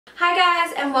Hi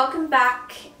guys and welcome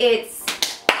back. It's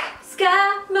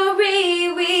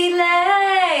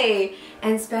skyewheatleymanagement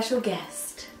and special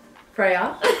guest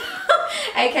Freya,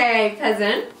 aka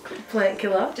Peasant, plant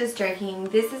killer. Just joking.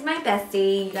 This is my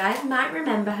bestie. You guys might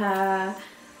remember her.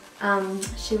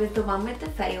 She was the one with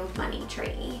the failed money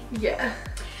tree. Yeah.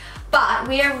 But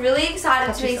we are really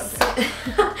excited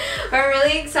we're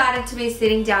really excited to be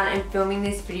sitting down and filming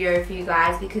this video for you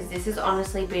guys because this has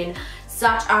honestly been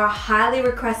such a highly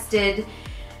requested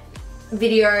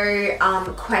video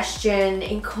question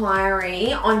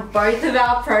inquiry on both of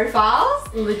our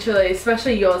profiles. Literally,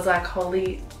 especially yours, like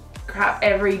holy crap,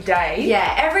 every day.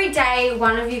 Yeah, every day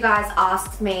one of you guys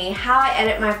asks me how I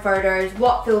edit my photos,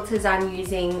 what filters I'm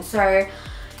using. So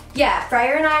yeah,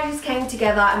 Freya and I just came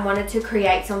together and wanted to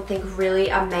create something really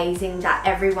amazing that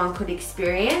everyone could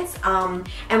experience. And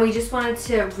we just wanted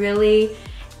to really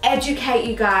educate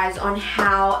you guys on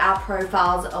how our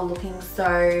profiles are looking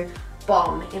so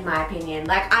bomb, in my opinion.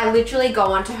 Like, I literally go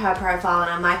onto her profile and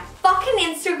I'm like, fucking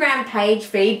Instagram page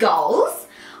feed goals.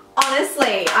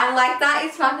 Honestly, I'm like, that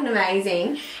is fucking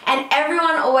amazing. And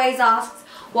everyone always asks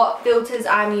what filters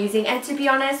I'm using, and to be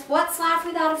honest, what's life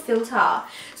without a filter?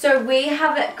 So we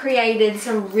have created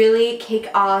some really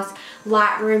kick-ass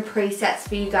Lightroom presets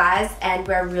for you guys, and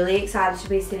we're really excited to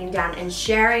be sitting down and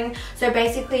sharing. So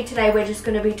basically today we're just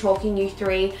going to be talking you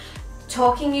through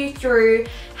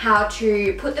how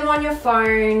to put them on your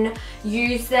phone,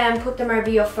 use them, put them over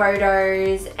your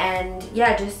photos, and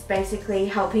yeah, just basically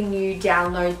helping you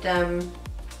download them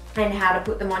and how to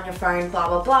put them on your phone, blah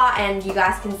blah blah, and you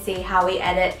guys can see how we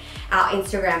edit our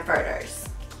Instagram photos.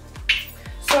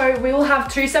 So we will have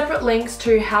two separate links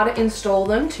to how to install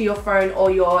them to your phone or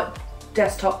your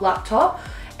desktop laptop,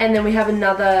 and then we have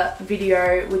another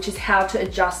video which is how to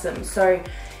adjust them. So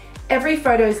every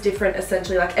photo is different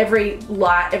essentially, like every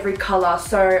light, every color,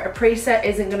 so a preset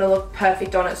isn't going to look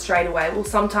perfect on it straight away. Well,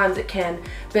 sometimes it can,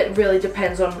 but it really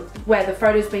depends on where the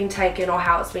photo's been taken or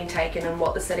how it's been taken and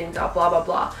what the settings are, blah blah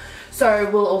blah. So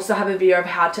we'll also have a video of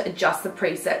how to adjust the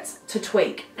presets to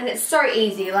tweak. And it's so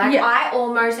easy. Like, yeah. I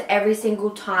almost every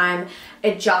single time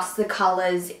adjust the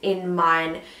colors in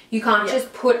mine. You can't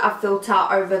just put a filter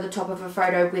over the top of a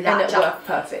photo without and it worked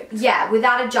perfect. Yeah,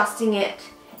 without adjusting it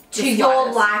to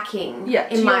your liking,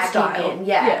 in my opinion.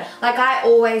 Yeah. Like, I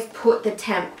always put the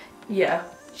temp. Yeah.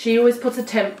 She always puts a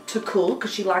temp to cool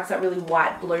because she likes that really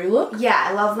white blue look. Yeah,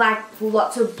 I love like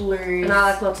lots of blues. And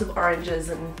I like lots of oranges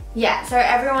and... Yeah, so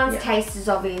everyone's taste is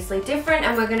obviously different,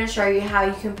 and we're going to show you how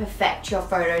you can perfect your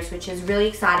photos, which is really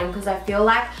exciting because I feel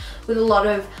like with a lot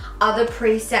of other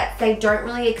presets, they don't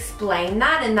really explain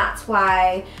that, and that's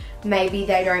why maybe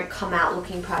they don't come out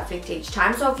looking perfect each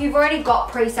time. So if you've already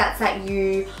got presets that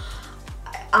you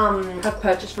have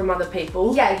purchased from other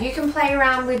people, yeah, you can play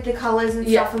around with the colors and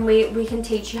stuff, and we can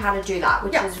teach you how to do that,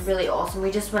 which is really awesome. We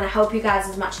just want to help you guys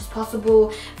as much as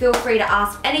possible. Feel free to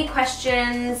ask any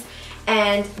questions,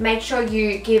 and make sure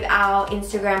you give our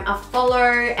Instagram a follow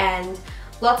and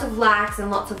lots of likes and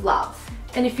lots of love.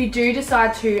 And if you do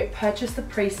decide to purchase the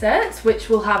presets, which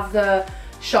we'll have the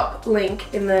shop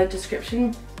link in the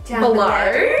description down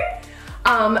below.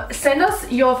 Send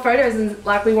us your photos, and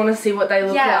like, we want to see what they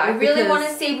look like. Yeah, we really want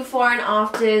to see before and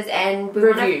afters, and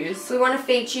reviews. We want to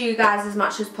feature you guys as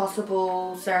much as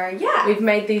possible. So yeah, we've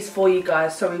made these for you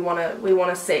guys, so we want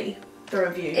to see the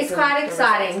reviews. It's quite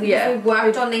exciting because we've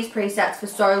worked on these presets for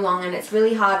so long, and it's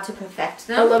really hard to perfect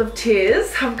them. A lot of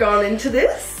tears have gone into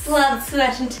this. Blood,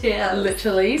 sweat, and tears.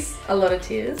 Literally, a lot of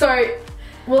tears. So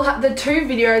we'll have the two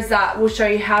videos that will show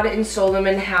you how to install them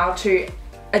and how to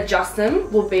adjust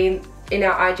them will be in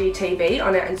our IGTV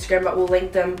on our Instagram, but we'll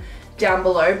link them down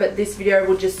below. But this video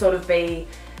will just sort of be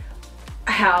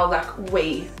how like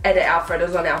we edit our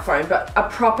photos on our phone, but a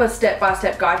proper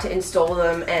step-by-step guide to install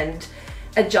them and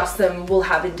adjust them we'll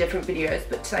have in different videos.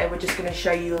 But today we're just going to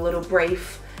show you a little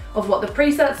brief of what the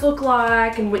presets look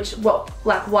like and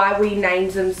why we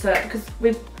named them, so because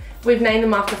we've named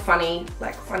them after funny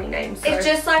names. So. It's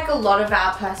just like a lot of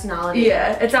our personality.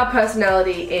 Yeah, it's our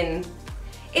personality in...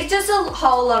 It's just a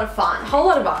whole lot of fun. A whole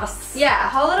lot of us. Yeah, a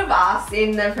whole lot of us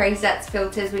in the presets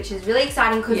filters, which is really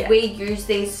exciting because we use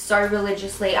these so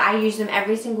religiously. I use them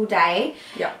every single day.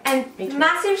 Yeah. And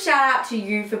massive shout out to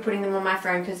you for putting them on my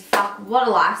phone, because fuck, what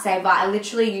a lifesaver. I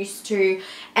literally used to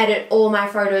edit all my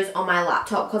photos on my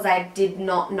laptop because I did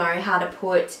not know how to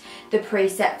put the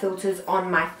preset filters on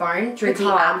my phone through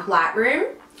the app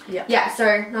Lightroom. Yeah. Yeah,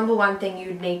 so number one thing, you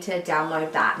would need to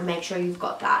download that and make sure you've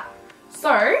got that.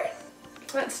 So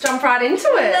let's jump right into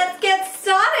it. Let's get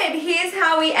started. Here's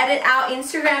how we edit our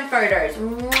Instagram photos.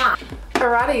 Mwah.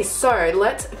 Alrighty, so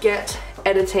let's get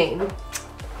editing.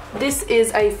 this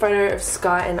is a photo of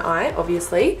Sky and I,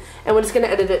 obviously, and we're just going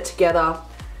to edit it together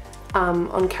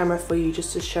on camera for you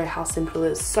just to show how simple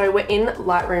it is. So we're in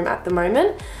Lightroom at the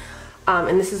moment,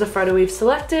 and this is a photo we've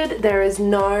selected. There is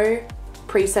no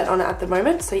preset on it at the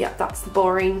moment, so yeah, that's the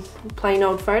boring plain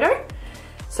old photo.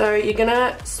 So you're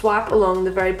gonna swipe along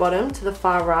the very bottom to the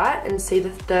far right and see the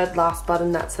third last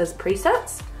button that says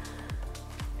presets.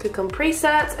 Click on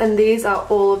presets, and these are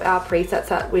all of our presets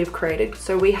that we've created.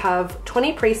 So we have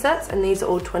 20 presets, and these are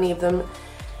all 20 of them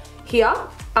here.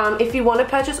 If you want to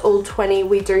purchase all 20,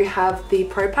 we do have the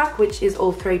Pro Pack, which is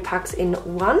all 3 packs in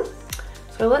one.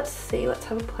 So let's see, let's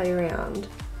have a play around.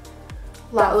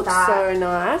 That looks so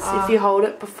nice. If you hold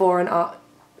it before and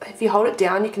if you hold it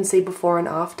down, you can see before and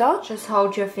after. Just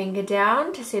hold your finger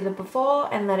down to see the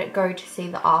before and let it go to see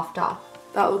the after.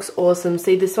 That looks awesome.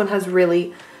 See, this one has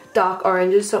really dark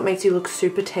oranges, so it makes you look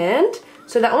super tanned.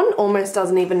 So that one almost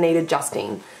doesn't even need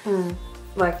adjusting.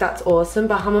 Like, that's awesome.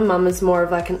 Bahama Mum is more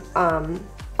of like an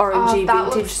orangey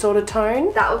vintage sort of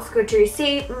tone. That looks good too.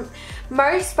 See,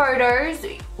 most photos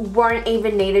won't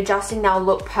even need adjusting. They'll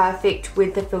look perfect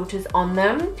with the filters on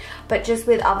them. But just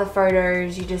with other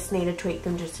photos, you just need to tweak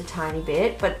them just a tiny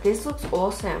bit. But this looks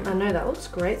awesome. I know, that looks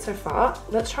great so far.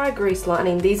 Let's try Grease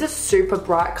Lightning. These are super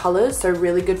bright colors, so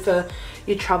really good for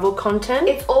your travel content.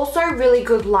 It's also really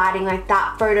good lighting. Like,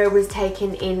 that photo was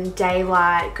taken in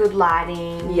daylight, good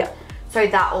lighting. Yeah. So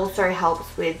that also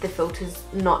helps with the filters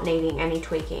not needing any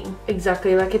tweaking.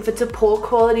 Exactly, like if it's a poor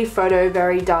quality photo,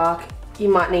 very dark, you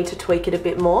might need to tweak it a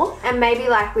bit more. And maybe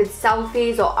like with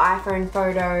selfies or iPhone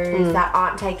photos that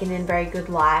aren't taken in very good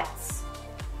lights.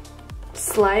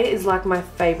 Slay is like my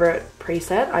favorite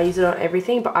preset. I use it on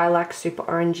everything, but I like super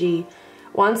orangey.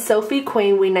 One, Selfie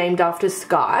Queen, we named after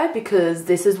Sky because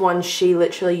this is one she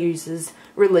literally uses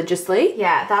religiously.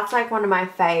 Yeah, that's like one of my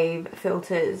fave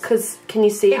filters. Because can you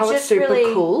see how it's super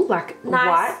really cool? Like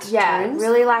nice, white tones?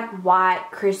 Really like white,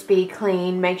 crispy,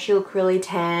 clean, makes you look really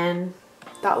tan.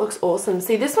 That looks awesome.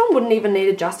 See, this one wouldn't even need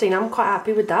adjusting. I'm quite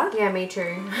happy with that. Yeah, me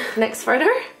too. Next photo.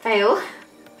 Fail.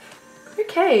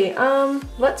 Okay,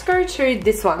 let's go to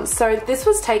this one. So this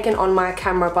was taken on my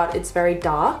camera, but it's very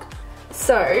dark.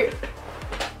 So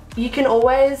you can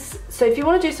always, so if you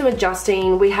want to do some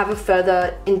adjusting, we have a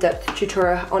further in-depth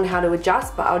tutorial on how to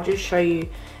adjust, but I'll just show you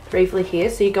briefly here.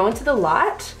 So you go into the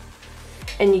light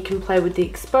and you can play with the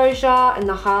exposure and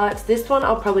the highlights. This one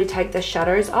I'll probably take the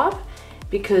shadows up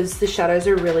because the shadows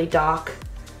are really dark,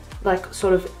 like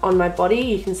sort of on my body.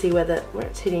 You can see where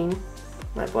it's hitting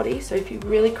my body. So if you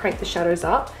really crank the shadows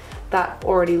up, that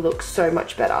already looks so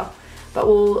much better. But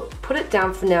we'll put it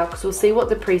down for now because we'll see what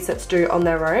the presets do on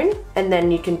their own, and then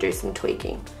you can do some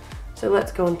tweaking. So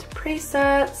let's go into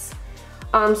presets.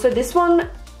 So this one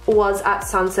was at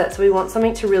sunset, so we want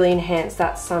something to really enhance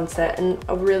that sunset, and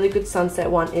a really good sunset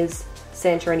one is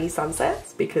Santorini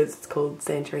Sunsets because it's called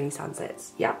Santorini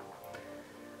Sunsets. Yeah.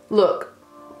 Look,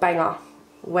 banger.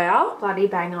 Wow. Bloody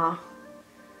banger.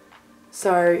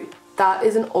 So that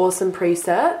is an awesome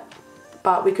preset,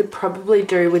 but we could probably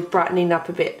do with brightening up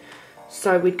a bit.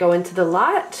 So we'd go into the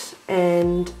light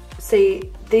and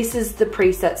see, this is the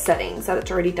preset settings that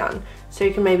it's already done. So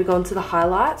you can maybe go into the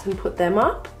highlights and put them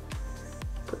up.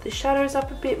 Put the shadows up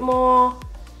a bit more.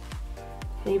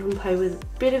 You can even play with a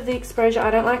bit of the exposure.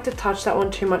 I don't like to touch that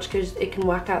one too much because it can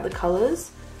whack out the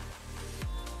colors.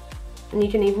 And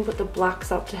you can even put the blacks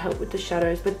up to help with the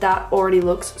shadows, but that already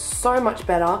looks so much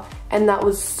better, and that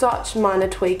was such minor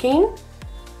tweaking.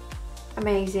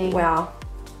 Amazing. Wow.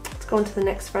 Go on to the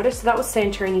next photo. So that was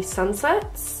Santorini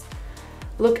Sunsets.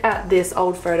 Look at this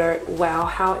old photo. Wow,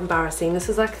 how embarrassing. This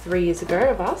is like 3 years ago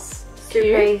of us.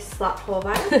 Super slut whore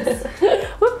vibes.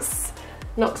 Whoops.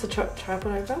 Knocks the tripod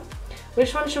over.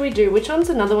 Which one should we do? Which one's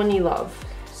another one you love?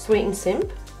 Sweet and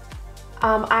Simp?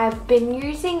 I've been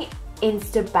using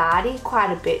Instabaddie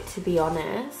quite a bit, to be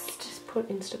honest. Just put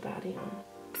Instabaddie on.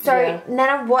 So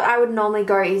then what I would normally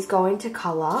go is go into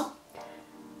colour.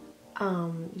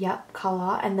 Yep,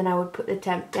 colour, and then I would put the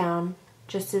temp down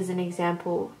just as an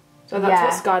example. So that's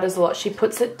what Sky does a lot. She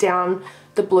puts it down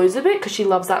the blues a bit because she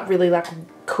loves that really like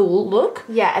cool look.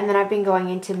 Yeah, and then I've been going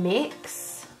into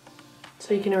mix.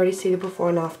 So you can already see the before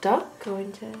and after. Go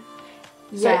into...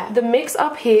 So the mix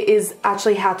up here is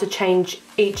actually how to change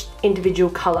each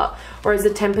individual colour, whereas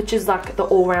the temperature is like the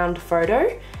all-round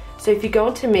photo. So if you go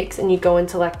into mix and you go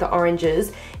into like the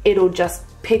oranges, it'll just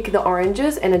pick the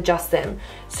oranges and adjust them.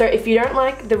 So if you don't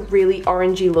like the really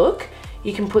orangey look,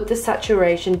 you can put the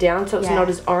saturation down so it's not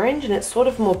as orange and it's sort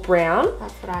of more brown.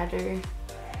 That's what I do.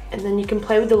 And then you can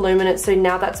play with the luminance, so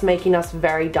now that's making us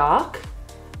very dark.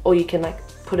 Or you can like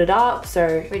put it up,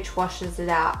 so... Which washes it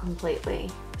out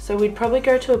completely. So we'd probably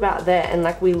go to about there, and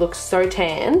like we look so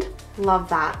tanned. Love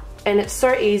that. And it's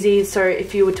so easy, so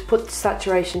if you were to put the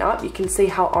saturation up, you can see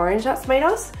how orange that's made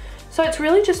us. So it's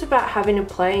really just about having a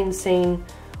play and seeing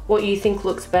what you think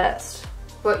looks best.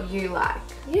 What you like.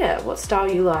 Yeah, what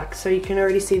style you like. So you can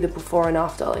already see the before and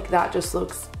after, like that just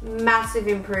looks... Massive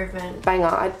improvement. Banger.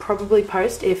 I'd probably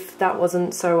post if that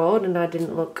wasn't so old and I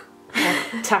didn't look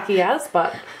tacky as,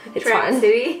 but it's fine.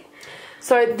 City.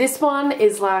 So this one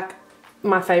is like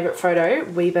my favourite photo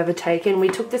we've ever taken. We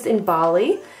took this in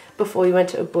Bali before we went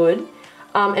to Ubud,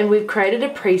 and we've created a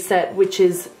preset which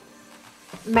is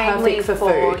mainly perfect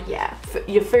for food. Yeah. For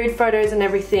your food photos and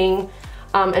everything,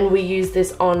 and we use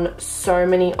this on so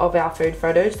many of our food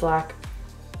photos, like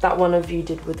that one of you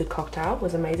did with the cocktail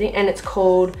was amazing. And it's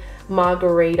called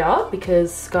Margarita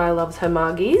because Sky loves her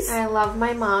margies. I love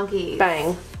my margies.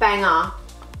 Bang. Banger.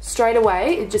 Straight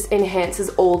away, it just enhances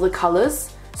all the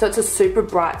colours. So it's a super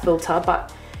bright filter,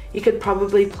 but you could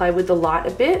probably play with the light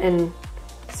a bit and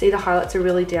see the highlights are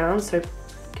really down. So you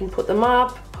can put them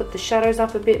up, put the shadows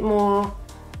up a bit more,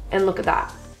 and look at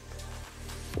that.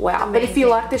 Wow. Amazing. But if you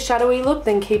like the shadowy look,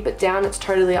 then keep it down. It's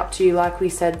totally up to you. Like we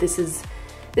said, this is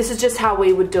just how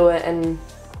we would do it, and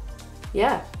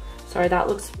yeah. So that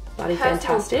looks bloody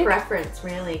fantastic. Personal preference,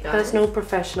 really, guys. Personal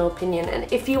professional opinion.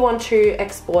 And if you want to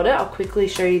export it, I'll quickly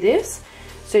show you this.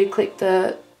 So you click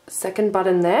the second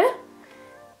button there,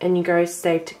 and you go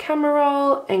save to camera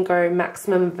roll and go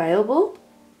maximum available.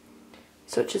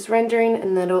 So it's just rendering,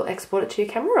 and then it'll export it to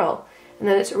your camera roll, and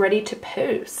then it's ready to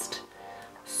post.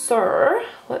 So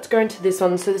let's go into this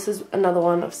one. So this is another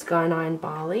one of Sky and I in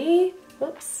Bali.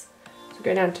 Whoops. So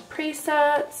go down to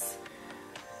presets.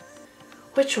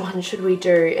 Which one should we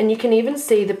do? And you can even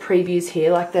see the previews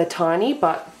here, like they're tiny,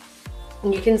 but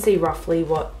you can see roughly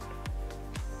what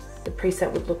the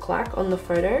preset would look like on the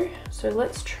photo. So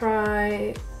let's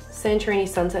try Santorini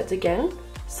sunsets again.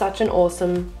 Such an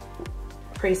awesome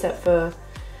preset for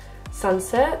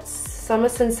sunsets. Summer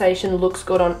Sensation looks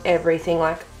good on everything,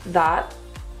 like that.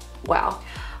 Wow.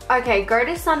 Okay, go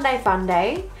to Sunday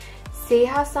Funday. See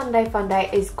how Sunday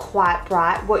Funday is quite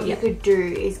bright. What you could do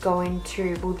is go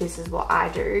into, well, this is what I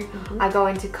do. I go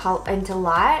into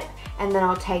light, and then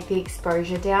I'll take the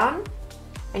exposure down,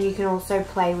 and you can also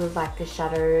play with like the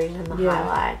shadows and the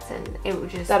highlights, and it will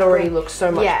just... That already looks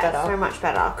so much better. Yeah, so much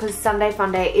better, because Sunday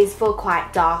Funday is for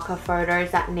quite darker photos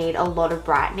that need a lot of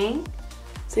brightening.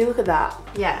 See, look at that.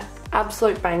 Yeah.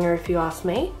 Absolute banger if you ask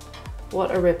me.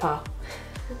 What a ripper.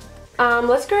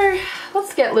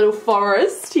 Let's get Little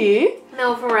Forest here.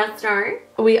 Little Foresto.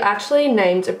 We actually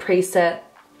named a preset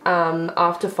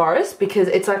after Forest because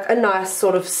it's like a nice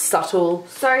sort of subtle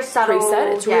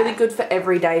preset. It's really good for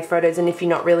everyday photos, and if you're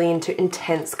not really into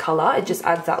intense colour, it just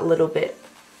adds that little bit.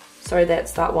 So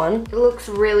that's that one. It looks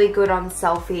really good on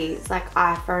selfies, like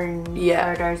iPhone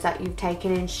photos that you've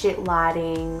taken in shit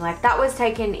lighting. Like that was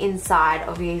taken inside,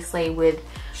 obviously, with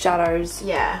shadows.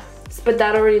 Yeah. But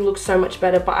that already looks so much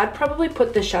better. But I'd probably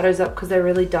put the shadows up because they're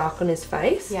really dark on his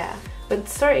face. Yeah. But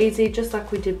it's so easy, just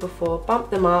like we did before. Bump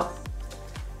them up,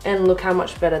 and look how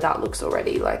much better that looks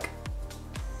already. Like,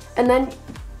 and then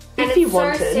if you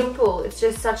wanted, it's so simple. It's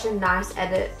just such a nice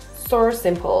edit. So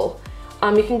simple.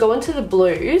 You can go into the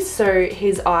blues. So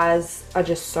his eyes are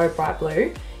just so bright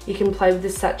blue. You can play with the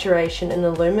saturation and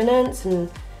the luminance,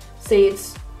 and see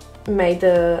it's made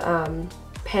the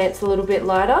pants a little bit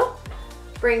lighter.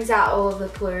 Brings out all of the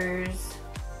blues.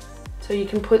 So you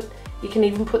can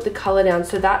even put the colour down.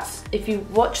 So that's, if you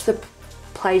watch the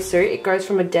play suit, it goes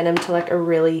from a denim to like a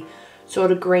really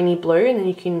sort of greeny blue, and then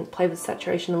you can play with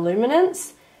saturation and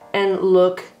luminance, and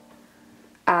look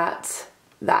at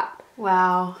that.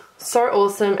 Wow. So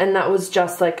awesome. And that was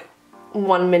just like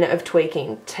 1 minute of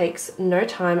tweaking. Takes no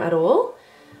time at all.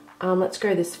 Let's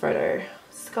go this photo.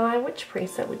 Sky, which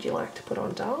preset would you like to put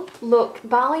on, doll? Look,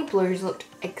 Bali Blues looked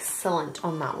excellent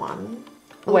on that one.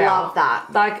 Wow. Love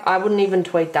that. Like, I wouldn't even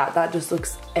tweak that. That just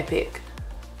looks epic.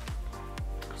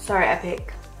 So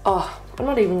epic. Oh, I'm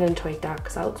not even going to tweak that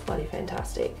because that looks bloody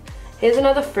fantastic. Here's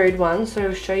another food one. So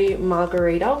I'll show you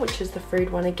Margarita, which is the food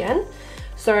one again.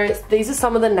 So these are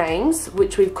some of the names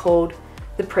which we've called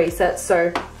the presets.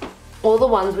 So all the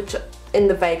ones which are in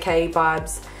the vacay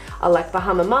vibes are like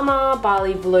Bahama Mama,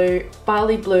 Bali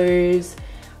Blues,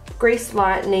 Grease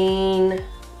Lightning,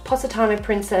 Positano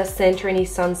Princess, Santorini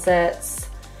Sunsets,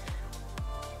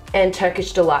 and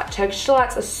Turkish Delight. Turkish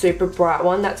Delight's a super bright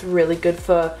one. That's really good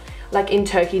for, like in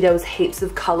Turkey there was heaps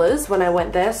of colours when I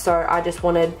went there, so I just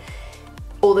wanted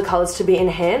all the colours to be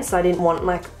enhanced. I didn't want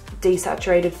like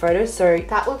desaturated photos, so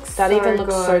that even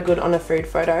looks so good on a food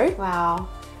photo. Wow.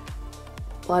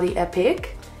 Bloody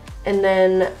epic. And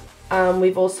then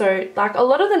We've also, like, a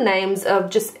lot of the names of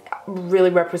just really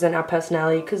represent our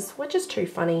personality because we're just two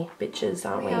funny bitches,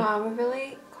 aren't we? Yeah, we're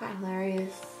really quite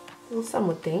hilarious. Well, some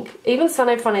would think. Even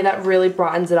Sunday Funny, that really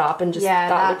brightens it up and just,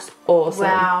 that looks awesome.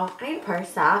 Wow, I need to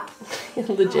post that.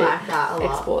 Legit. I like that a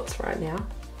lot. Exports right now.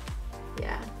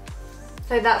 Yeah.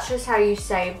 So that's just how you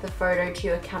save the photo to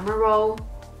your camera roll.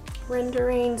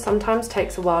 Rendering sometimes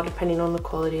takes a while depending on the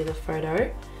quality of the photo.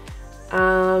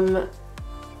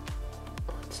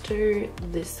 Let's do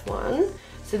this one.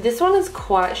 So this one is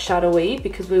quite shadowy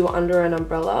because we were under an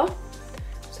umbrella.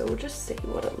 So we'll just see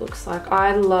what it looks like.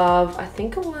 I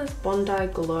think it was Bondi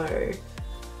Glow.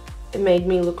 It made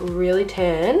me look really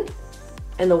tan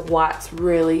and the whites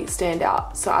really stand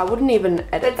out. So I wouldn't even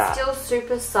edit that. It's still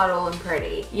super subtle and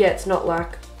pretty. Yeah, it's not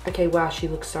like, okay, wow, she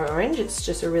looks so orange. It's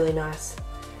just a really nice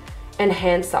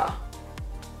enhancer.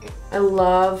 I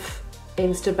love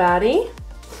Instabaddie.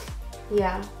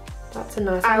 Yeah. That's a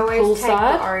nice I one. always take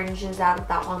Poolside. the oranges out of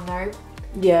that one though.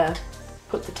 Yeah.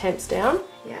 Put the temps down.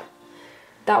 Yeah.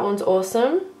 That one's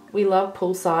awesome. We love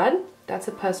Poolside. That's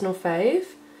a personal fave.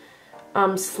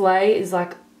 Slay is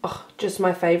like, oh, just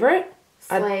my favorite.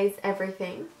 Slay's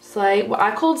everything. Slay. Well,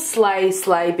 I called Slay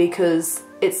because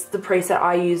it's the preset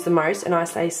I use the most, and I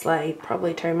say Slay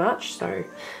probably too much. So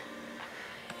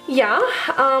yeah.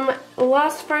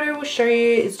 Last photo we'll show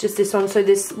you is just this one. So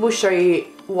this will show you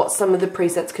what some of the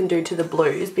presets can do to the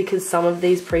blues, because some of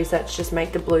these presets just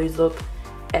make the blues look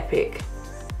epic.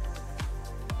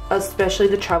 Especially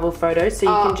the travel photos, so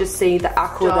you can just see the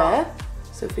aqua there.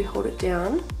 So if we hold it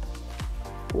down,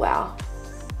 wow,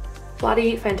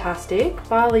 bloody fantastic.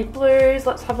 Barley blues,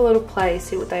 let's have a little play,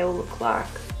 see what they all look like.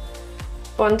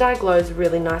 Bondi Glow is a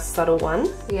really nice subtle one.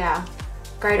 Yeah,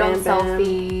 great on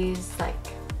selfies, like.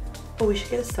 Oh, we should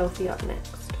get a selfie up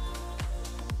next.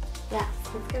 Yeah,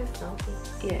 let's get a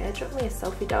selfie. Yeah, drop me a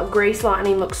selfie doll. Grease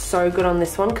Lightning looks so good on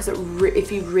this one because if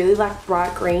you really like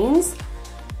bright greens,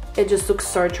 it just looks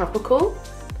so tropical.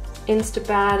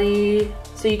 Instabaddie.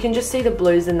 So you can just see the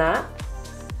blues in that.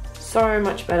 So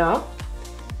much better.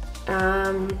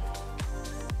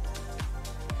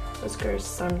 Let's go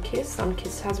Sunkiss.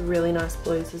 Sunkiss has really nice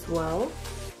blues as well.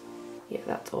 Yeah,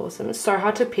 that's awesome. It's so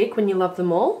hard to pick when you love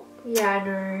them all. Yeah, I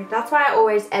know. That's why I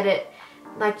always edit.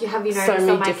 Like, have you noticed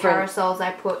on my carousels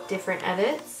I put different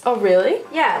edits? Oh, really?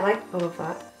 Yeah, like. I love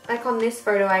that. Like on this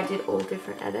photo I did all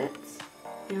different edits.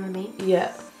 You know what I mean?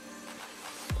 Yeah.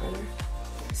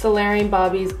 Solarium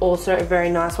Barbie is also a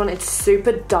very nice one. It's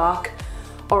super dark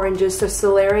oranges, so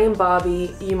Solarium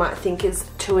Barbie you might think is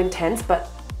too intense, but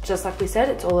just like we said,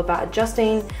 it's all about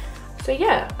adjusting. So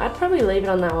yeah, I'd probably leave it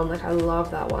on that one. Like, I love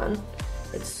that one.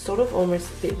 It's sort of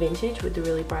almost a bit vintage with the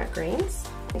really bright greens.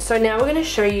 So now we're going to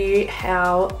show you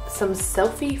how some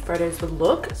selfie photos would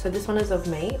look. So this one is of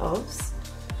me, Ovs.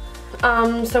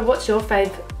 So what's your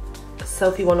fave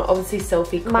selfie one? Obviously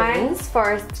Selfie Queen. Mine's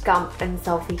Forrest Gump and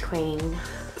Selfie Queen.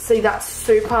 See, that's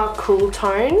super cool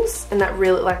tones and that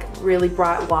really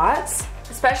bright whites.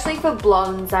 Especially for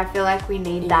blondes, I feel like we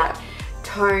need that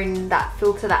tone, that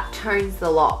filter that tones the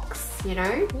locks, you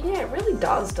know? Yeah, it really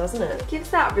does, doesn't it? It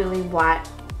gives that really white,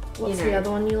 What's the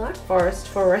other one you like?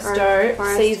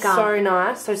 Foresto. See, so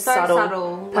nice, so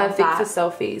subtle. Perfect for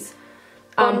selfies.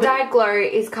 Bondi Glow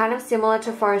is kind of similar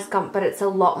to Forrest Gump, but it's a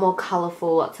lot more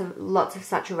colourful. Lots of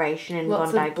saturation in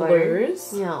Bondi Glow.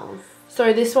 Blues. Yeah.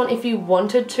 So this one, if you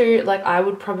wanted to, like, I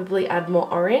would probably add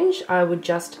more orange. I would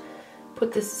just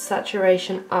put this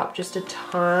saturation up just a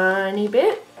tiny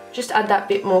bit. Just add that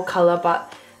bit more colour,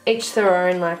 but each their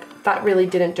own. Like, that really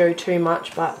didn't do too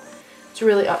much, but it's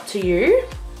really up to you.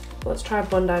 Let's try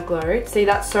Bondi Glow. See,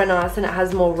 that's so nice and it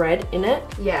has more red in it.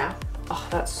 Yeah. Oh,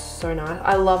 that's so nice.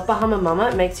 I love Bahama Mama.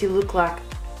 It makes you look like,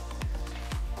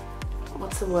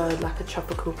 what's the word? Like a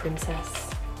tropical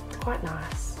princess. It's quite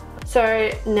nice.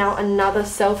 So now another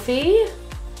selfie.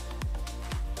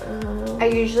 I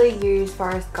usually use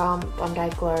Forrest Gump, Bondi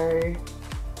Glow.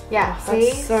 Yeah,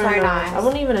 see? That's so nice. I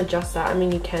wouldn't even adjust that. I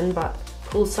mean, you can, but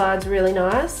Poolside's really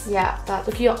nice. Yeah, that's...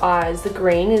 Look at your eyes. The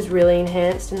green is really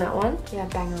enhanced in that one. Yeah,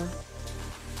 banger.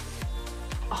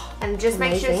 Oh, and just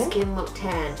makes your skin look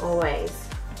tan, always.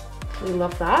 We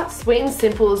love that. Sweet and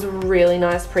Simple is a really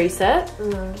nice preset.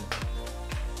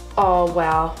 Oh,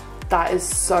 wow. That is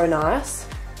so nice.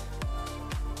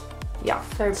 Yeah.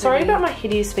 So sorry about my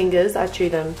hideous fingers. I chew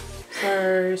them.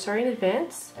 So, sorry in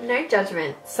advance. No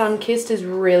judgment. Sunkissed is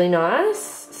really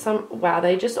nice. Wow,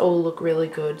 they just all look really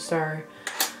good. So,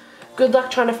 good luck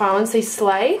trying to find one. See,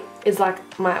 Slay is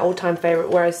like my all-time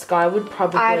favorite, whereas Sky would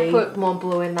probably... I'd put more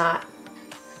blue in that.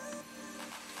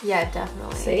 Yeah,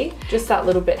 definitely. See? Just that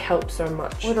little bit helps so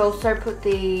much. Would also put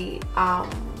the...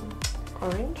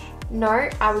 Orange? No,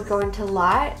 I would go into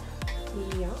light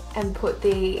Yeah. and put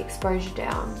the exposure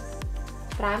down.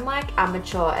 But I'm like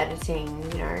amateur editing,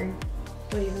 you know.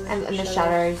 And the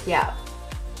shadows, yeah.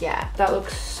 Yeah. That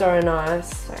looks so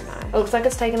nice. So nice. It looks like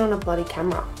it's taken on a bloody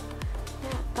camera.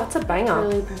 Yeah, that's a banger.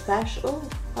 Really professional.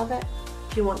 Love it.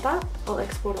 Do you want that? I'll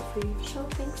export it for you. Sure,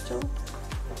 thanks, Jill.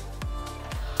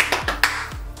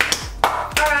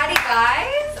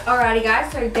 Alrighty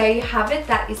guys, so there you have it.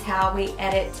 That is how we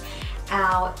edit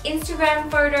our Instagram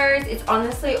photos. It's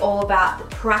honestly all about the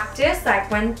practice. Like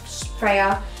when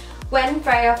Freya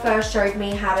first showed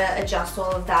me how to adjust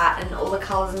all of that and all the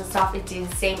colors and stuff, it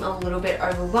did seem a little bit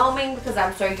overwhelming because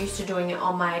I'm so used to doing it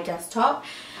on my desktop.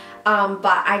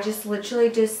 But I just literally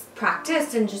just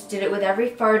practiced and just did it with every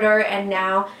photo, and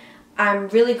now I'm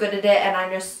really good at it, and I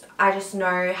just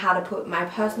know how to put my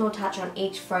personal touch on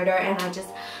each photo, and I just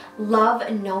love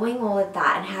knowing all of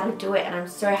that and how to do it. And I'm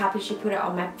so happy she put it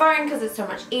on my phone because it's so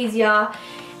much easier.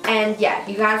 And yeah,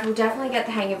 you guys will definitely get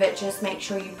the hang of it. Just make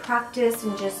sure you practice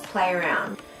and just play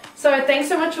around. So thanks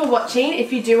so much for watching.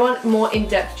 If you do want more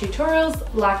in-depth tutorials,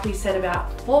 like we said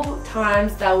about 4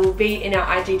 times, they will be in our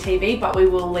IGTV, but we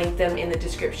will link them in the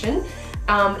description.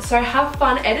 So have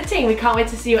fun editing. We can't wait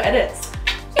to see your edits.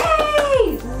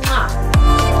 Yay! Mwah.